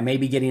mojo by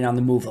maybe getting on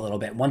the move a little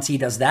bit. Once he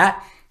does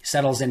that,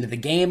 settles into the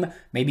game.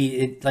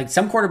 Maybe like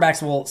some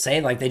quarterbacks will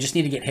say like they just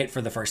need to get hit for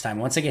the first time.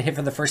 Once they get hit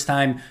for the first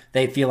time,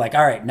 they feel like,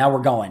 all right, now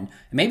we're going.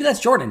 And maybe that's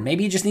Jordan.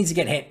 Maybe he just needs to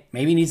get hit.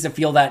 Maybe he needs to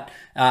feel that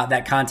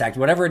contact,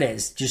 whatever it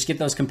is. Just get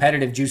those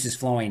competitive juices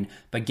flowing,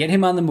 but get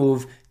him on the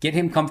move, get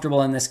him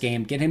comfortable in this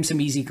game, get him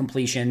some easy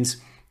completions.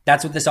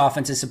 That's what this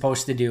offense is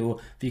supposed to do.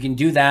 If you can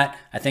do that,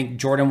 I think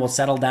Jordan will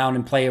settle down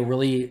and play a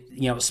really,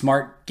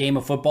 smart game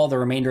of football the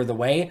remainder of the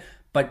way.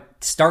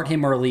 But start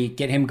him early,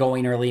 get him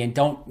going early, and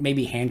don't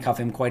maybe handcuff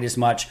him quite as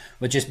much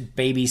with just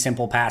baby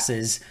simple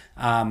passes.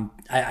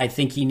 I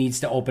think he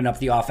needs to open up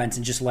the offense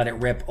and just let it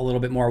rip a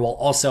little bit more while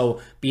also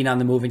being on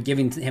the move and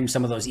giving him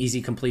some of those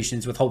easy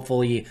completions with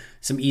hopefully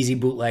some easy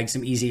bootlegs,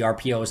 some easy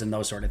RPOs, and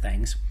those sort of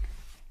things.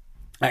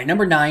 All right,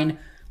 number 9.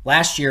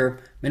 Last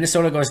year,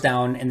 Minnesota goes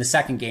down in the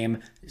second game,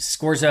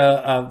 scores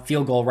a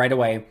field goal right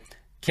away,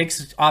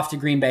 kicks off to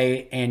Green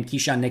Bay, and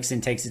Keyshawn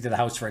Nixon takes it to the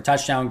house for a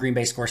touchdown. Green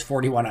Bay scores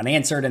 41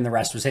 unanswered, and the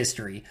rest was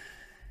history.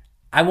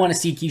 I want to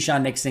see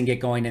Keyshawn Nixon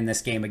get going in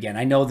this game again.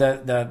 I know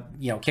the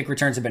kick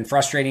returns have been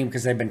frustrating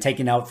because they've been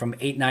taken out from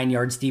 8-9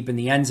 yards deep in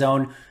the end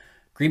zone.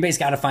 Green Bay's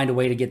got to find a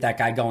way to get that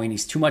guy going.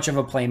 He's too much of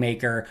a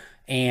playmaker,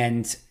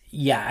 and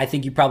yeah, I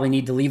think you probably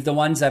need to leave the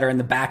ones that are in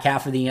the back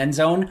half of the end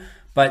zone.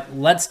 But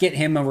let's get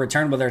him a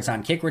return, whether it's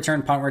on kick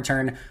return, punt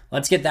return.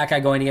 Let's get that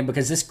guy going again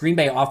because this Green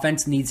Bay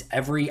offense needs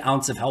every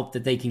ounce of help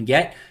that they can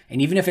get.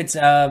 And even if it's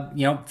a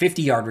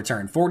 50-yard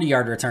return,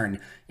 40-yard return,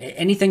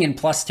 anything in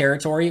plus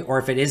territory, or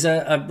if it is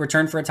a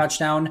return for a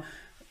touchdown,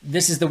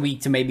 this is the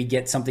week to maybe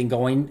get something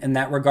going in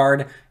that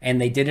regard.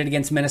 And they did it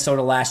against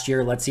Minnesota last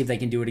year. Let's see if they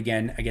can do it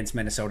again against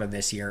Minnesota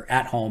this year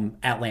at home,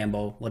 at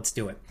Lambeau. Let's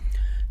do it.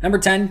 Number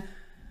 10,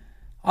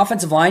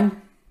 offensive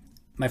line.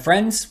 My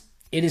friends,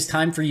 it is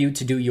time for you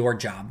to do your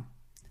job.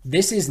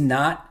 This is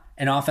not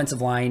an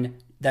offensive line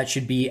that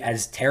should be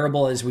as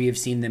terrible as we have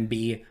seen them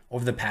be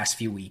over the past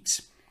few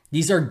weeks.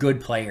 These are good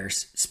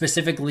players,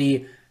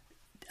 specifically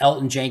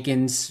Elton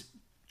Jenkins,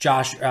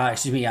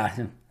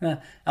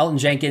 Elton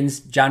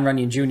Jenkins, John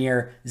Runyon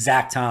Jr.,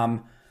 Zach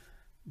Tom.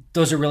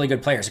 Those are really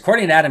good players.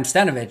 According to Adam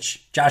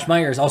Stenovich, Josh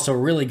Meyer is also a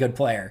really good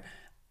player.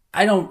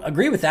 I don't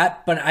agree with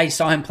that, but I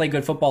saw him play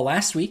good football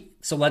last week,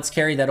 so let's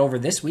carry that over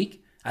this week.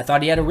 I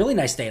thought he had a really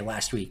nice day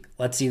last week.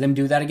 Let's see them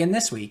do that again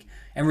this week.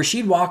 And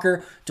Rasheed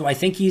Walker, do I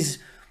think he's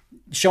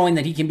showing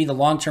that he can be the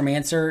long-term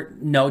answer?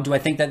 No. Do I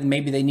think that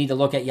maybe they need to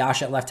look at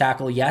Yash at left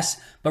tackle?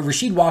 Yes. But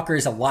Rasheed Walker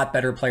is a lot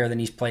better player than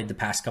he's played the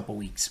past couple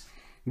weeks.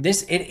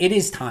 It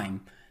is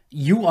time.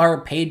 You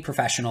are paid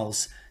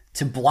professionals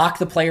to block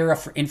the player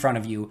in front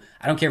of you.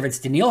 I don't care if it's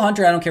Danielle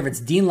Hunter. I don't care if it's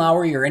Dean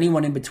Lowry or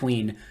anyone in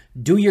between.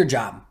 Do your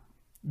job.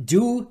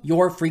 Do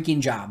your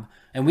freaking job.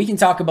 And we can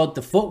talk about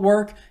the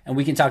footwork and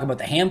we can talk about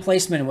the hand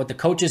placement and what the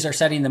coaches are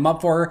setting them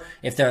up for.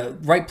 If the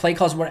right play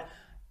calls,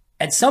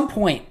 at some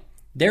point,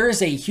 there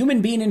is a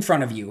human being in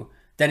front of you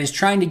that is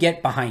trying to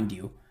get behind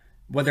you,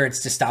 whether it's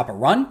to stop a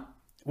run,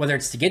 whether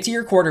it's to get to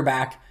your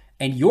quarterback,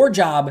 and your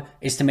job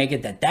is to make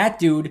it that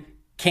dude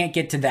can't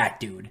get to that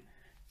dude.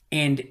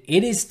 And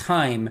it is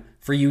time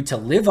for you to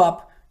live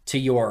up to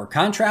your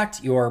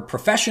contract, your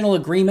professional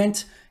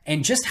agreement,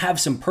 and just have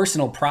some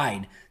personal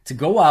pride to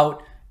go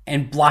out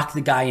and block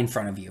the guy in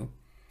front of you.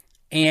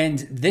 And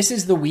this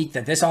is the week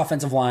that this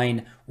offensive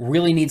line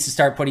really needs to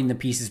start putting the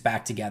pieces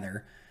back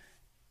together.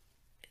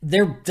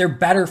 They're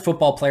better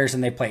football players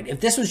than they played.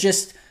 If this was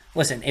just,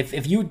 listen,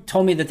 if you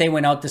told me that they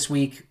went out this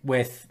week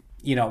with,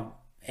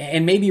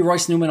 and maybe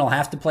Royce Newman will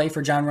have to play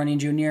for John Runyon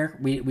Jr.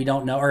 We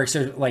don't know,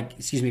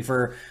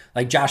 for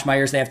Josh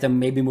Myers, they have to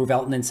maybe move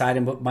Elton inside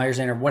and put Myers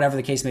in or whatever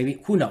the case may be.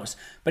 Who knows?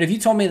 But if you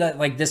told me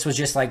that this was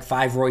just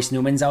 5 Royce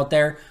Newmans out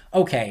there,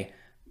 okay,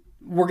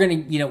 we're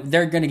going to,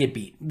 they're going to get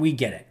beat. We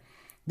get it.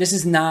 This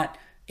is not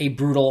a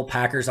brutal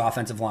Packers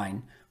offensive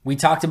line. We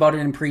talked about it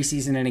in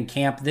preseason and in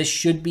camp. This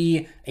should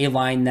be a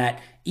line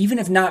that, even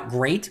if not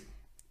great,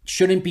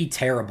 shouldn't be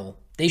terrible.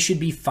 They should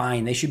be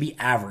fine. They should be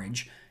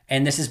average.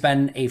 And this has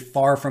been a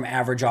far from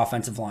average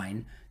offensive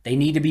line. They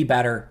need to be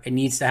better. It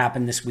needs to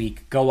happen this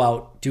week. Go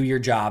out, do your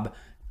job,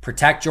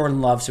 protect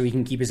Jordan Love so he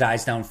can keep his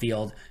eyes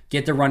downfield,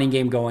 get the running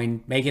game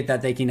going, make it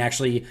that they can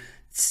actually,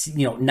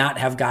 not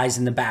have guys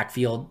in the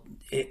backfield.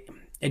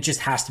 It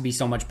just has to be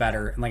so much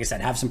better. And like I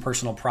said, have some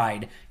personal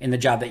pride in the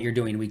job that you're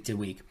doing week to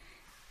week.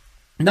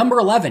 Number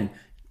 11,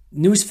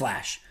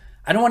 newsflash.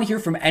 I don't want to hear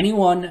from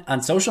anyone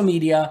on social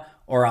media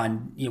or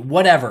on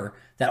whatever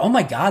that, oh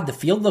my God, the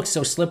field looks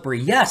so slippery.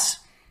 Yes,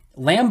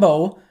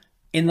 Lambeau,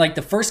 in like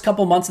the first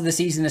couple months of the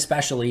season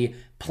especially,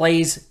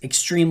 plays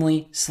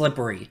extremely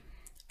slippery.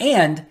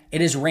 And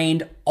it has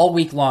rained all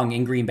week long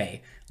in Green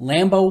Bay.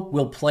 Lambeau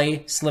will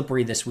play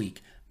slippery this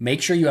week.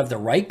 Make sure you have the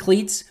right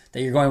cleats,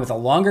 that you're going with a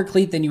longer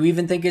cleat than you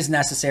even think is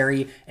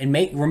necessary. And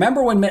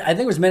remember when, I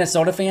think it was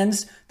Minnesota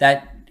fans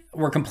that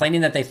were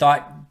complaining that they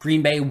thought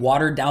Green Bay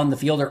watered down the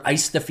field or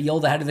iced the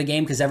field ahead of the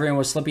game because everyone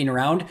was slipping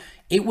around.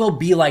 It will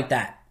be like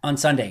that on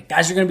Sunday.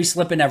 Guys are going to be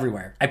slipping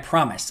everywhere. I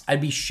promise.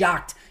 I'd be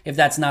shocked if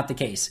that's not the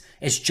case.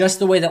 It's just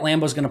the way that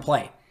Lambeau's going to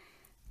play.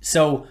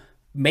 So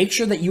make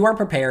sure that you are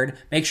prepared.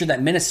 Make sure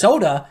that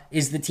Minnesota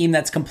is the team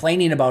that's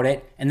complaining about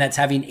it and that's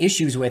having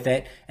issues with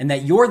it, and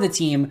that you're the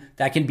team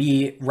that can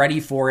be ready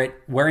for it,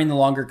 wearing the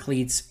longer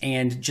cleats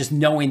and just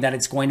knowing that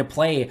it's going to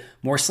play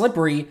more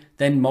slippery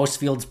than most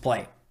fields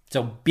play.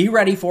 So be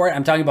ready for it.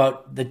 I'm talking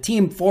about the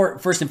team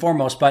first and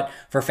foremost, but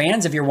for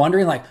fans, if you're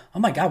wondering like,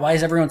 oh my God, why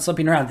is everyone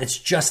slipping around? It's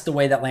just the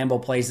way that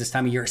Lambeau plays this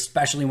time of year,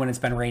 especially when it's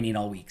been raining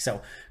all week.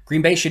 So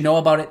Green Bay should know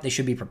about it. They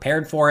should be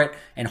prepared for it.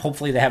 And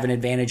hopefully they have an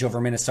advantage over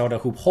Minnesota,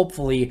 who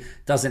hopefully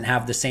doesn't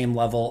have the same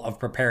level of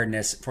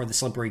preparedness for the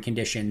slippery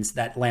conditions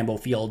that Lambeau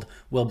Field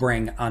will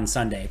bring on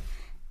Sunday.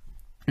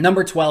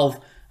 Number 12,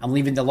 I'm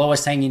leaving the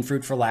lowest hanging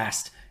fruit for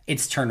last.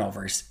 It's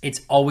turnovers.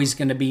 It's always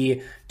going to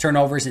be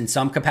turnovers in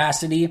some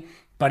capacity.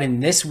 But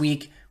in this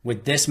week,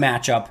 with this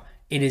matchup,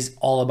 it is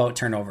all about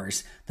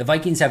turnovers. The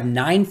Vikings have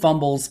 9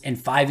 fumbles and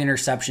 5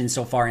 interceptions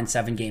so far in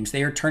 7 games.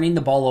 They are turning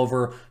the ball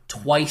over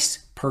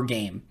twice per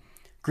game.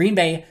 Green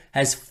Bay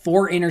has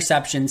 4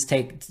 interception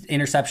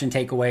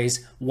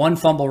takeaways, 1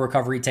 fumble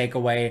recovery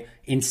takeaway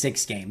in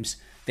 6 games.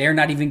 They are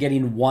not even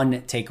getting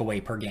 1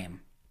 takeaway per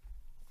game.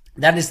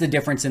 That is the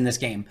difference in this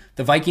game.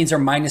 The Vikings are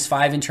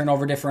 -5 in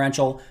turnover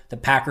differential. The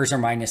Packers are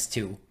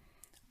 -2.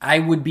 I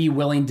would be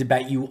willing to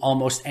bet you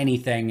almost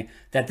anything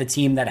that the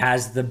team that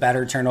has the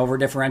better turnover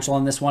differential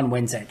in this one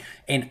wins it.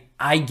 And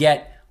I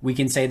get we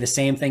can say the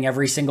same thing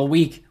every single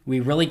week. We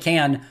really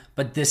can.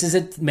 But this is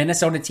a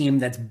Minnesota team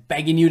that's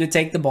begging you to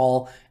take the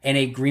ball and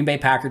a Green Bay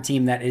Packer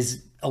team that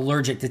is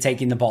allergic to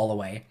taking the ball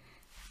away.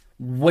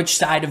 Which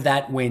side of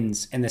that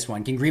wins in this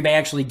one? Can Green Bay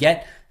actually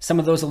get some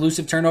of those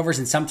elusive turnovers?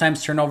 And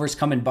sometimes turnovers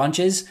come in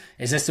bunches.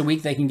 Is this the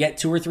week they can get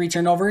 2 or 3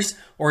 turnovers?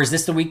 Or is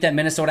this the week that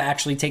Minnesota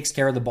actually takes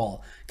care of the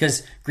ball?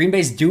 Because Green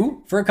Bay's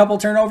due for a couple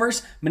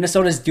turnovers.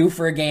 Minnesota's due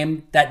for a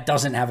game that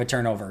doesn't have a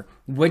turnover.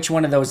 Which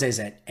one of those is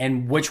it?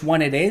 And which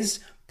one it is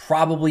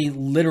probably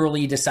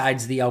literally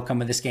decides the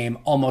outcome of this game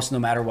almost no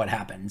matter what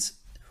happens.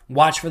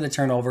 Watch for the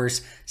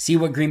turnovers. See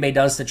what Green Bay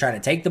does to try to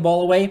take the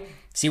ball away.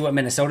 See what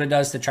Minnesota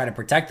does to try to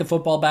protect the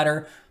football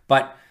better.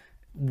 But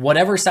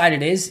whatever side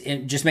it is,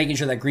 just making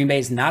sure that Green Bay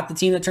is not the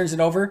team that turns it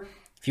over.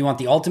 If you want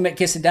the ultimate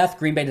kiss of death,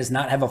 Green Bay does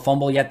not have a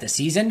fumble yet this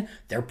season.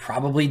 They're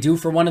probably due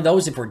for one of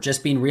those if we're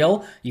just being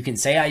real. You can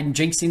say I'm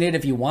jinxing it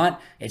if you want.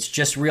 It's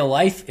just real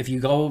life. If you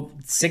go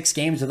 6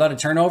 games without a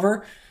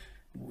turnover,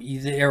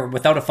 or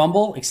without a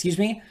fumble,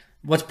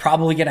 what's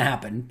probably going to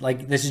happen?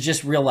 Like, this is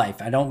just real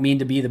life. I don't mean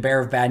to be the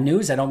bearer of bad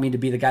news. I don't mean to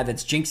be the guy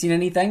that's jinxing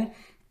anything,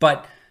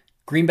 but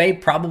Green Bay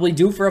probably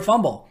due for a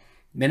fumble.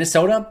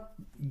 Minnesota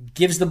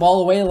gives the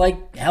ball away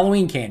like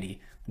Halloween candy.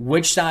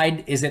 Which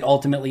side is it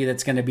ultimately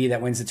that's going to be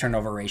that wins the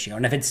turnover ratio?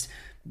 And if it's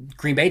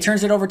Green Bay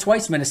turns it over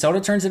twice, Minnesota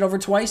turns it over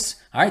twice,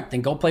 all right,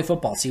 then go play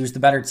football. See who's the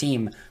better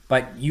team.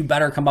 But you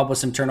better come up with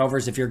some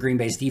turnovers if you're Green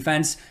Bay's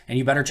defense, and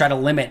you better try to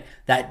limit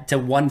that to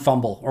 1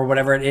 fumble or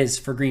whatever it is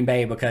for Green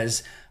Bay,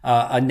 because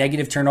a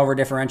negative turnover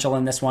differential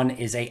in this one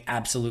is a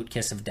absolute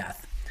kiss of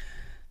death.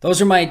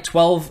 Those are my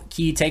 12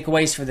 key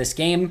takeaways for this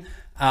game.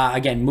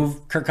 Again,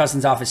 move Kirk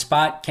Cousins off his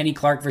spot. Kenny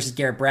Clark versus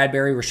Garrett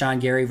Bradbury. Rashawn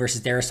Gary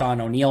versus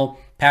Darisaw O'Neal.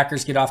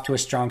 Packers get off to a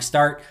strong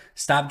start.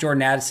 Stop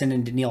Jordan Addison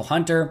and Danielle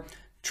Hunter.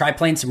 Try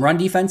playing some run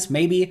defense,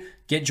 maybe.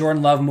 Get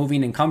Jordan Love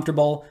moving and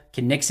comfortable.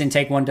 Can Nixon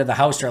take one to the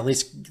house, or at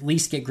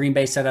least get Green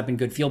Bay set up in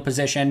good field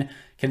position?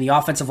 Can the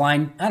offensive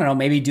line, I don't know,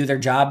 maybe do their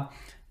job?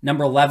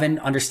 Number 11,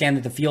 understand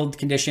that the field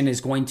condition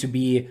is going to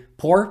be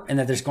poor and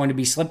that there's going to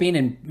be slipping,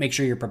 and make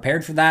sure you're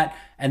prepared for that.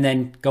 And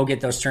then go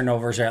get those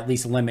turnovers, or at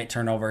least limit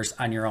turnovers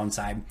on your own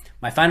side.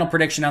 My final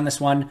prediction on this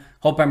one,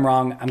 hope I'm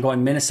wrong. I'm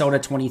going Minnesota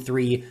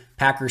 23,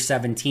 Packers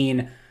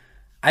 17.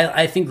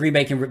 I think Green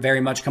Bay can very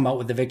much come out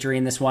with the victory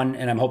in this one,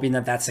 and I'm hoping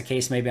that that's the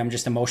case. Maybe I'm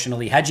just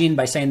emotionally hedging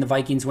by saying the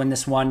Vikings win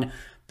this one.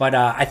 But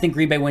I think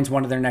Green Bay wins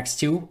one of their next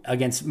 2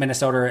 against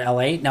Minnesota or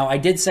LA. Now, I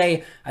did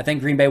say I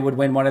think Green Bay would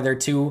win one of their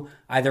 2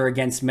 either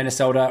against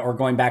Minnesota or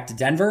going back to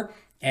Denver,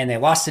 and they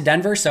lost to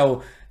Denver.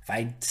 So if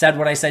I said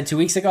what I said 2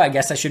 weeks ago, I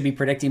guess I should be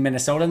predicting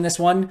Minnesota in this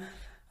one.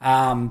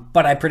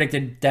 But I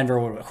predicted Denver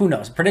would. Who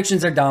knows?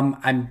 Predictions are dumb.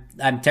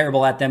 I'm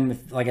terrible at them.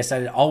 Like I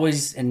said,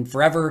 always and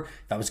forever.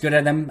 If I was good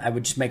at them, I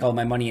would just make all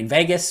my money in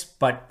Vegas.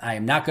 But I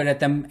am not good at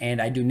them,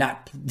 and I do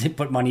not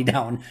put money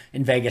down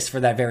in Vegas for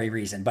that very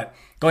reason. But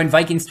going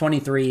Vikings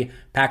 23,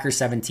 Packers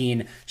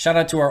 17. Shout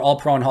out to our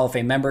All-Pro and Hall of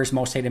Fame members: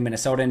 Most Hated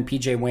Minnesotan,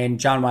 PJ Wynn,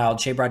 John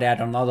Wild, Shea Bradad,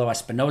 Ronaldo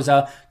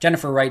Espinoza,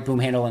 Jennifer Wright, Boom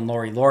Handle, and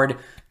Lori Lord.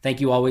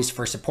 Thank you always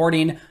for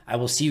supporting. I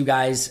will see you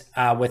guys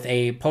with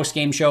a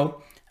post-game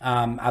show.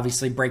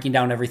 Obviously breaking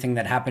down everything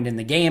that happened in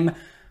the game.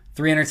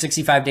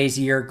 365 days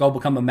a year. Go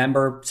become a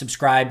member,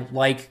 subscribe,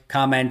 like,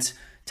 comment,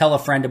 tell a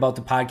friend about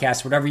the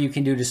podcast, whatever you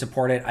can do to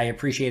support it. I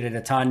appreciate it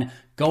a ton.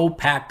 Go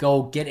Pack,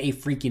 go get a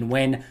freaking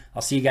win.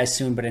 I'll see you guys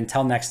soon, but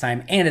until next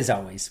time, and as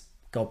always,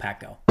 go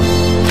Pack, go.